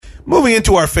Moving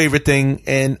into our favorite thing,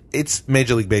 and it's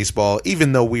Major League Baseball.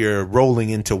 Even though we are rolling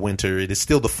into winter, it is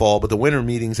still the fall, but the winter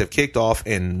meetings have kicked off,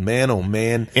 and man, oh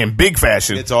man. In big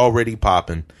fashion. It's already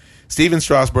popping. Steven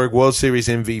Strasburg, World Series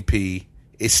MVP,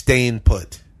 is staying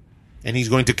put, and he's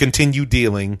going to continue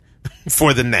dealing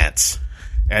for the Nats.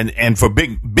 And for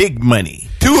big money,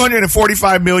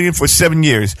 $245 million for 7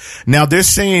 years. Now they're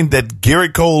saying that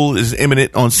Garrett Cole is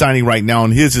imminent on signing right now,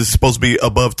 and his is supposed to be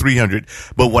above 300.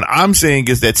 But what I'm saying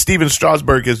is that Steven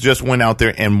Strasburg has just went out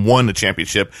there and won the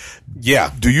championship. Yeah.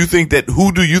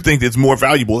 Who do you think is more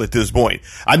valuable at this point?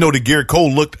 I know that Garrett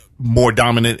Cole looked more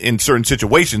dominant in certain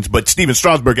situations, but Steven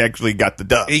Strasburg actually got the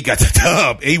dub. He got the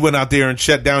dub. He went out there and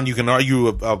shut down. You can argue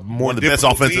a more one of the best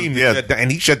offensive team, yeah.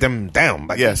 And he shut them down.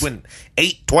 Like yes. He went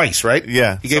 8 twice, right?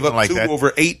 Yeah, he gave up like 2 that.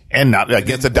 over 8, and not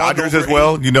against the Dodgers as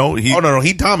well. 8. You know,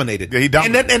 he dominated. Yeah, he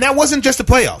dominated, and that wasn't just the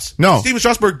playoffs. No, Steven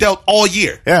Strasburg dealt all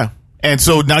year. Yeah. And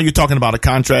so now you're talking about a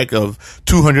contract of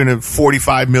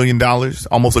 $245 million,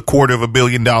 almost $250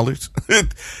 million.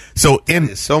 So that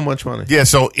is so much money. Yeah.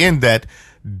 So in that,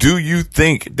 do you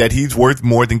think that he's worth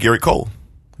more than Garrett Cole?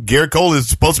 Garrett Cole is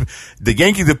supposed to. The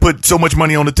Yankees have put so much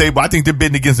money on the table. I think they're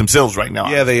bidding against themselves right now.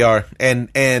 Yeah, they are.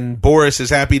 And Boris is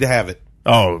happy to have it.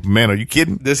 Oh man, are you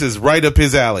kidding? This is right up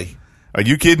his alley. Are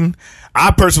you kidding?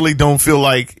 I personally don't feel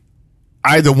like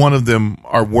either one of them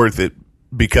are worth it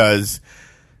because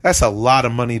that's a lot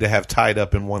of money to have tied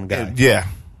up in one guy. Yeah,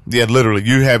 literally.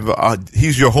 You have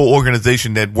he's your whole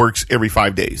organization that works every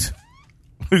 5 days.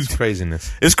 It's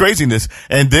craziness. It's craziness.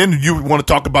 And then you want to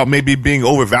talk about maybe being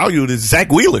overvalued is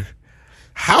Zach Wheeler.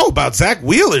 How about Zach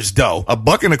Wheeler's dough?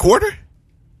 $1.25?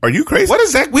 Are you crazy? What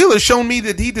has Zach Wheeler shown me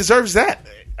that he deserves that?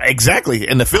 Exactly.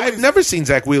 And the Phillies, I've never seen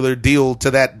Zach Wheeler deal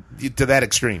to that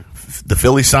extreme. The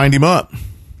Phillies signed him up.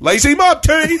 Lace him up,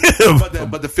 T.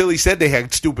 but the Phillies said they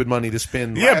had stupid money to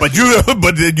spend. Yeah, but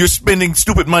you're spending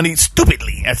stupid money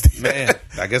stupidly. Man,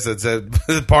 I guess it's a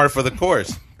par for the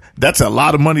course. That's a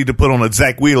lot of money to put on a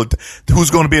Zach Wheeler, who's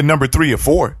going to be a number 3 or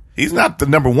 4. He's not the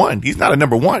number 1. He's not a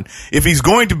number 1. If he's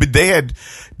going to be, they had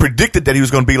predicted that he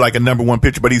was going to be like a number 1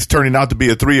 pitcher, but he's turning out to be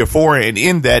a 3 or 4. And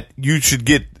in that, you should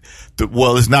get.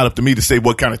 Well, it's not up to me to say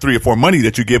what kind of 3 or 4 money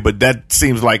that you get, but that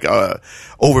seems like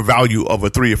overvalue of a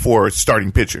 3 or 4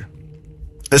 starting pitcher.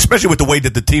 Especially with the way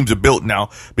that the teams are built now,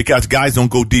 because guys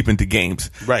don't go deep into games.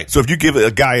 Right. So if you give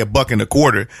a guy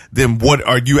 $1.25, then what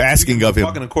are you asking of him?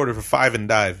 $1.25 for 5 and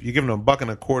dive. You're giving him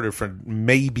 $1.25 for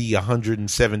maybe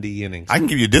 170 innings. I can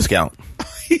give you a discount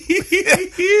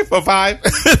for 5.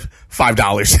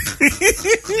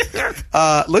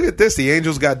 $5. Look at this. The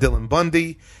Angels got Dylan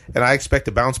Bundy, and I expect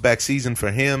a bounce back season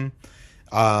for him.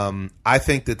 I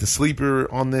think that the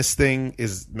sleeper on this thing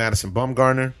is Madison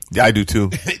Bumgarner. Yeah, I do too.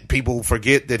 People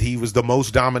forget that he was the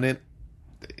most dominant.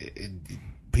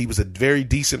 He was a very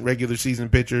decent regular season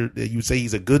pitcher. You would say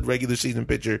he's a good regular season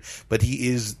pitcher, but he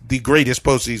is the greatest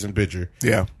postseason pitcher.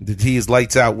 Yeah. He is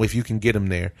lights out if you can get him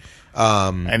there.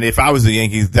 And if I was the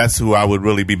Yankees, that's who I would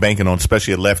really be banking on,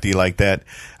 especially a lefty like that.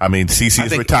 I mean, CC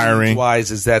is retiring.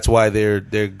 Wise that's why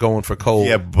they're going for Cole.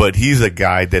 Yeah, but he's a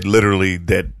guy that literally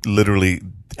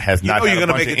has not. You're going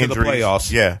to make it to the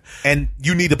playoffs. Yeah, and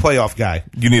you need a playoff guy.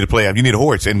 You need a playoff. You need a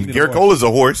horse, and Garrett Cole is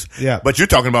a horse. Yeah, but you're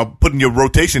talking about putting your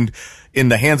rotation in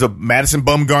the hands of Madison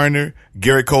Bumgarner,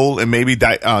 Garrett Cole, and maybe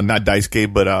not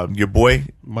Daisuke, but your boy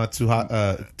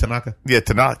Tanaka. Yeah,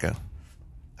 Tanaka.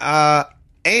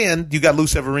 And you got Lou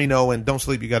Severino, and don't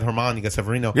sleep. You got Herman. You got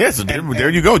Severino. Yeah, so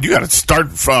there you go. You got to start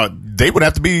from. They would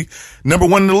have to be number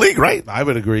 1 in the league, right? I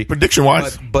would agree, prediction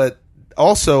wise. But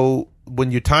also, when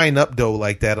you're tying up dough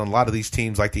like that, on a lot of these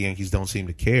teams, like the Yankees, don't seem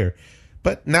to care.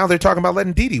 But now they're talking about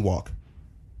letting Didi walk.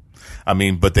 I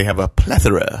mean, but they have a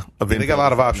plethora of. They got a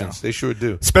lot of options. Now. They sure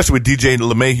do. Especially with DJ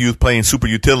LeMahieu playing super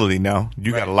utility now.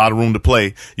 You got a lot of room to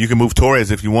play. You can move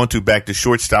Torres if you want to back to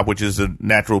shortstop, which is a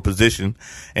natural position,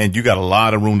 and you got a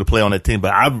lot of room to play on that team.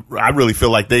 But I really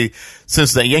feel like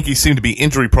since the Yankees seem to be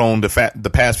injury prone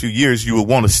the past few years, you would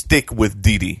want to stick with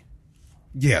Didi.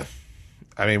 Yeah.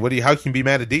 I mean, how can you be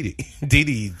mad at Didi?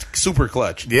 Didi, super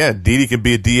clutch. Yeah, Didi can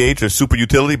be a DH or super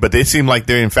utility, but they seem like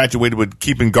they're infatuated with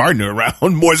keeping Gardner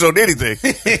around more so than anything.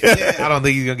 Yeah, I don't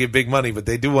think he's going to get big money, but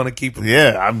they do want to keep him.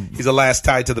 Yeah. He's a last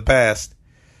tie to the past.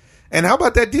 And how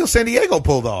about that deal San Diego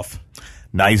pulled off?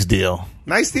 Nice deal.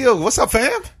 What's up,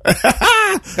 fam?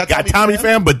 got Tommy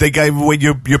fam, but they gave away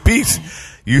your piece.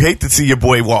 You hate to see your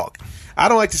boy walk. I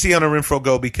don't like to see Hunter Renfroe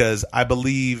go because I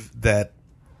believe that.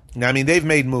 I mean, they've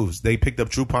made moves. They picked up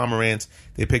Drew Pomeranz.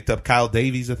 They picked up Kyle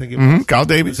Davies, I think it was. Mm-hmm. Kyle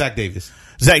Davies. Zach Davies.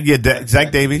 Zach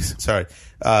Davies. Sorry.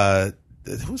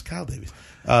 Who's Kyle Davies?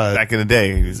 Back in the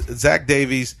day. Zach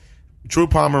Davies. Drew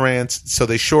Pomeranz, so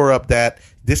they shore up that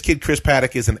this kid Chris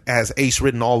Paddock has ace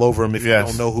written all over him. If you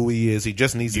don't know who he is, he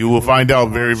just needs. You will find out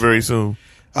very, very soon.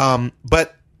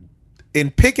 But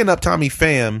in picking up Tommy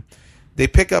Pham, they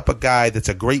pick up a guy that's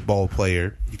a great ball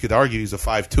player. You could argue he's a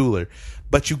 5-tooler,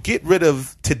 but you get rid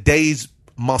of today's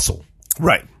muscle.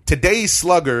 Right. Today's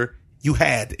slugger you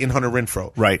had in Hunter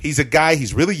Renfroe. Right. He's a guy,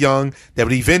 he's really young, that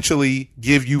would eventually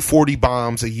give you 40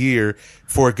 bombs a year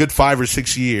for a good 5 or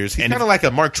 6 years. He's kind of like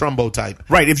a Mark Trumbo type.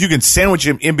 Right. If you can sandwich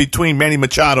him in between Manny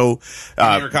Machado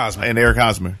and Eric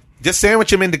Hosmer. Just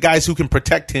sandwich him into guys who can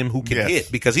protect him, who can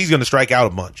hit, because he's going to strike out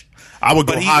a bunch. I would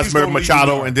go Hosmer,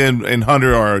 Machado, and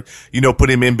Hunter, or put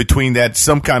him in between that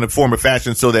some kind of form or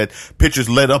fashion, so that pitchers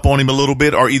let up on him a little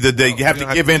bit, or either they have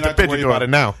to give in to pitchers. About it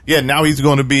now. Yeah, now he's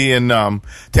going to be in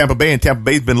Tampa Bay, and Tampa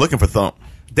Bay's been looking for Thump.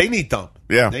 They need Thump.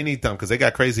 Yeah, they need Thump because they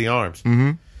got crazy arms.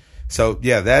 Mm-hmm. So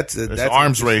that's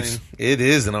arms race. It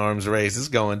is an arms race. It's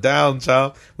going down,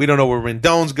 child. We don't know where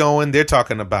Rendon's going. They're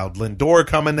talking about Lindor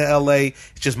coming to L.A.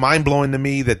 It's just mind blowing to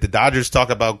me that the Dodgers talk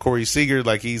about Corey Seager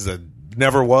like he's a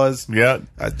never was. Yeah,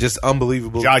 just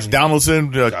unbelievable. Josh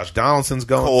Donaldson. Josh Donaldson's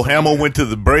going. Cole Hamel went to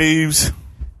the Braves.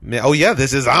 Oh yeah,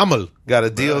 this is Amel got a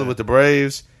deal with the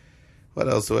Braves. What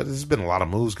else? There's been a lot of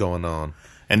moves going on,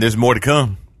 and there's more to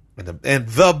come. And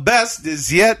the best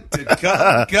is yet to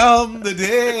come. Come the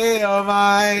day of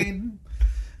mine.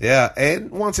 Yeah, and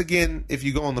once again, if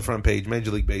you go on the front page, Major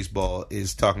League Baseball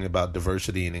is talking about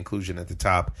diversity and inclusion at the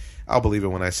top. I'll believe it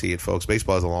when I see it, folks.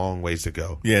 Baseball has a long ways to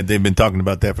go. Yeah, they've been talking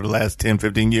about that for the last 10,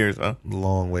 15 years, huh?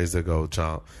 Long ways to go,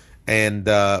 child. And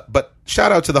but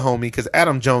shout out to the homie, because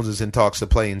Adam Jones is in talks to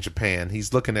play in Japan.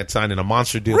 He's looking at signing a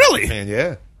monster deal. Really? In Japan.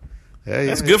 Yeah.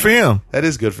 That's good for him. That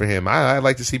is good for him. I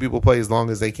like to see people play as long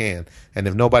as they can. And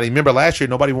if remember last year,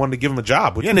 nobody wanted to give him a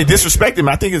job. Yeah, and they disrespected him.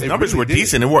 I think his numbers were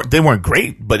decent. They weren't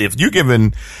great. But if you're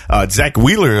giving Zach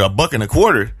Wheeler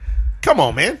 $1.25, come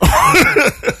on, man.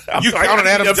 You counted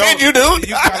Adam Jones. You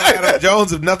counted Adam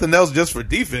Jones, if nothing else, just for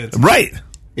defense. Right.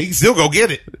 He can still go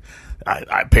get it.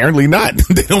 Apparently not.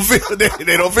 They don't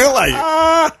feel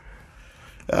like it.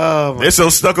 They're so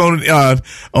stuck on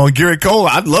Garrett Cole.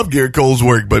 I love Garrett Cole's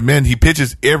work, but man, he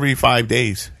pitches every 5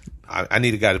 days. I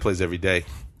need a guy that plays every day.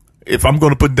 If I'm going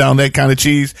to put down that kind of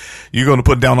cheese, you're going to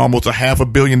put down almost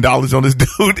 $500 million on this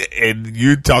dude, and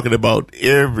you're talking about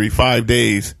every 5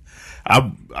 days.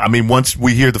 I mean, once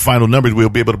we hear the final numbers, we'll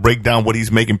be able to break down what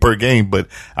he's making per game, but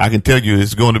I can tell you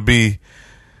it's going to be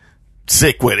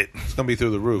sick with it. It's going to be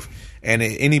through the roof. And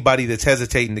anybody that's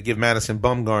hesitating to give Madison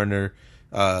Bumgarner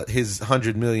his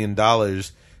 $100 million,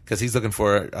 because he's looking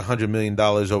for $100 million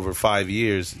over 5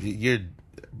 years.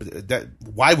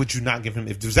 Why would you not give him?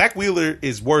 If Zach Wheeler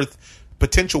is worth,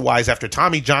 potential wise, after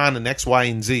Tommy John and X, Y,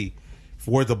 and Z,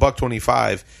 worth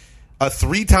 $125, a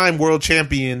 3-time world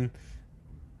champion,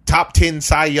 top 10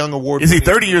 Cy Young Award. Is he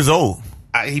 30 years old?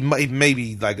 He may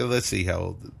be, like, let's see how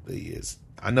old he is.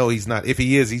 I know he's not. If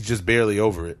he is, he's just barely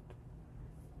over it.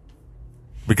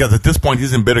 Because at this point,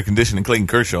 he's in better condition than Clayton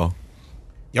Kershaw.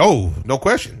 Yo, no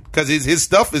question. Because his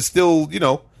stuff is still,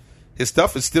 his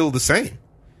stuff is still the same.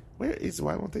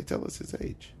 Why won't they tell us his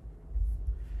age?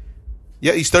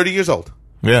 Yeah, he's 30 years old.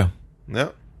 Yeah.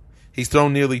 No. He's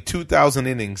thrown nearly 2,000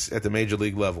 innings at the major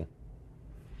league level.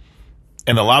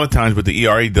 And a lot of times what the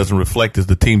ERA doesn't reflect is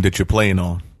the team that you're playing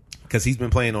on. Because he's been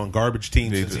playing on garbage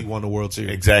teams since he won the World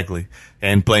Series. Exactly.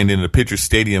 And playing in the pitcher's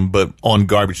stadium, but on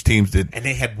garbage teams. And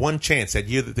they had one chance that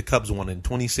year that the Cubs won in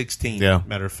 2016,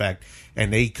 matter of fact.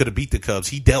 And they could have beat the Cubs.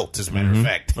 He dealt, as a matter of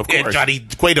fact. Of course. And Johnny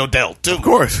Cueto dealt, too. Of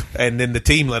course. And then the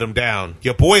team let him down.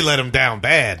 Your boy let him down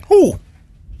bad. Who?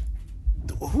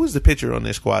 Who is the pitcher on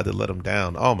their squad that let him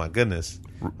down? Oh, my goodness.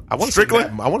 I want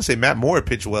to say Matt Moore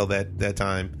pitched well that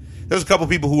time. There was a couple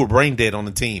people who were brain dead on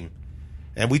the team.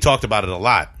 And we talked about it a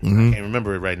lot. Mm-hmm. I can't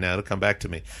remember it right now. It'll come back to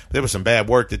me. But there was some bad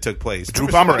work that took place. Drew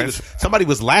Pomeranz. Somebody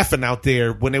was laughing out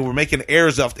there when they were making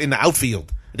errors in the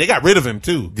outfield. They got rid of him,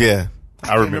 too. Yeah.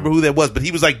 I remember who that was, but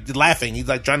he was like laughing. He's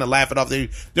like trying to laugh it off. There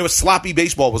was sloppy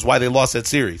baseball was why they lost that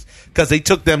series, because they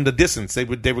took them the distance. They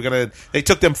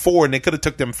took them 4 and they could have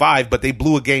took them 5, but they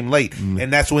blew a game late,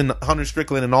 and that's when Hunter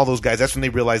Strickland and all those guys. That's when they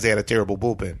realized they had a terrible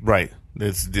bullpen. Right,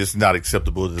 it's just not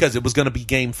acceptable because it was going to be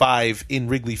Game 5 in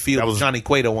Wrigley Field with Johnny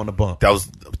Cueto on the bump. That was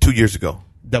 2 years ago.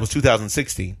 That was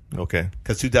 2016. Okay,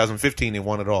 because 2015 they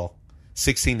won it all.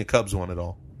 16 the Cubs won it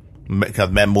all.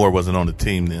 Because Matt Moore wasn't on the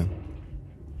team then.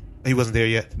 He wasn't there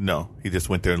yet? No, he just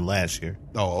went there last year.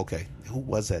 Oh, okay. Who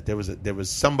was that? There was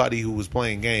somebody who was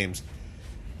playing games.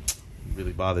 It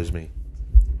really bothers me.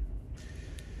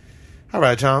 All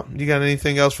right, John. You got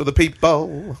anything else for the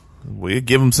people? We'll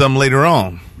give them some later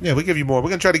on. Yeah, we'll give you more. We're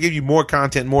going to try to give you more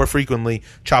content more frequently.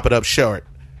 Chop it up short.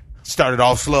 Started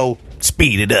off slow.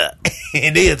 Speed it up.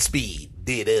 And then speed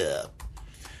it up.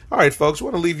 All right, folks, I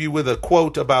want to leave you with a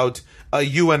quote about a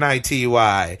UNITY.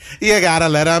 You gotta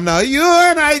let them know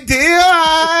UNITY.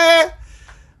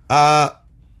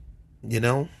 You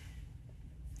know,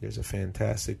 there's a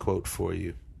fantastic quote for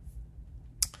you.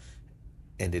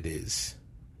 And it is: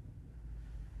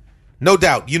 no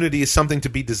doubt, unity is something to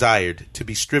be desired, to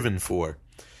be striven for,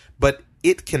 but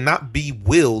it cannot be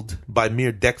willed by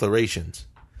mere declarations.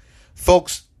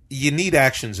 Folks, you need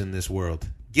actions in this world.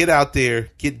 Get out there,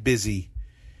 get busy,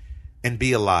 and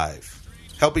be alive.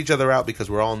 Help each other out because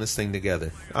we're all in this thing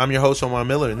together. I'm your host, Omar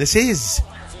Miller, and this is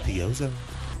The Ozone.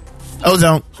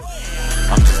 Ozone.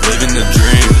 I'm just living the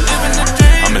dream.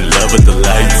 I'm in love with the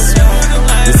lights.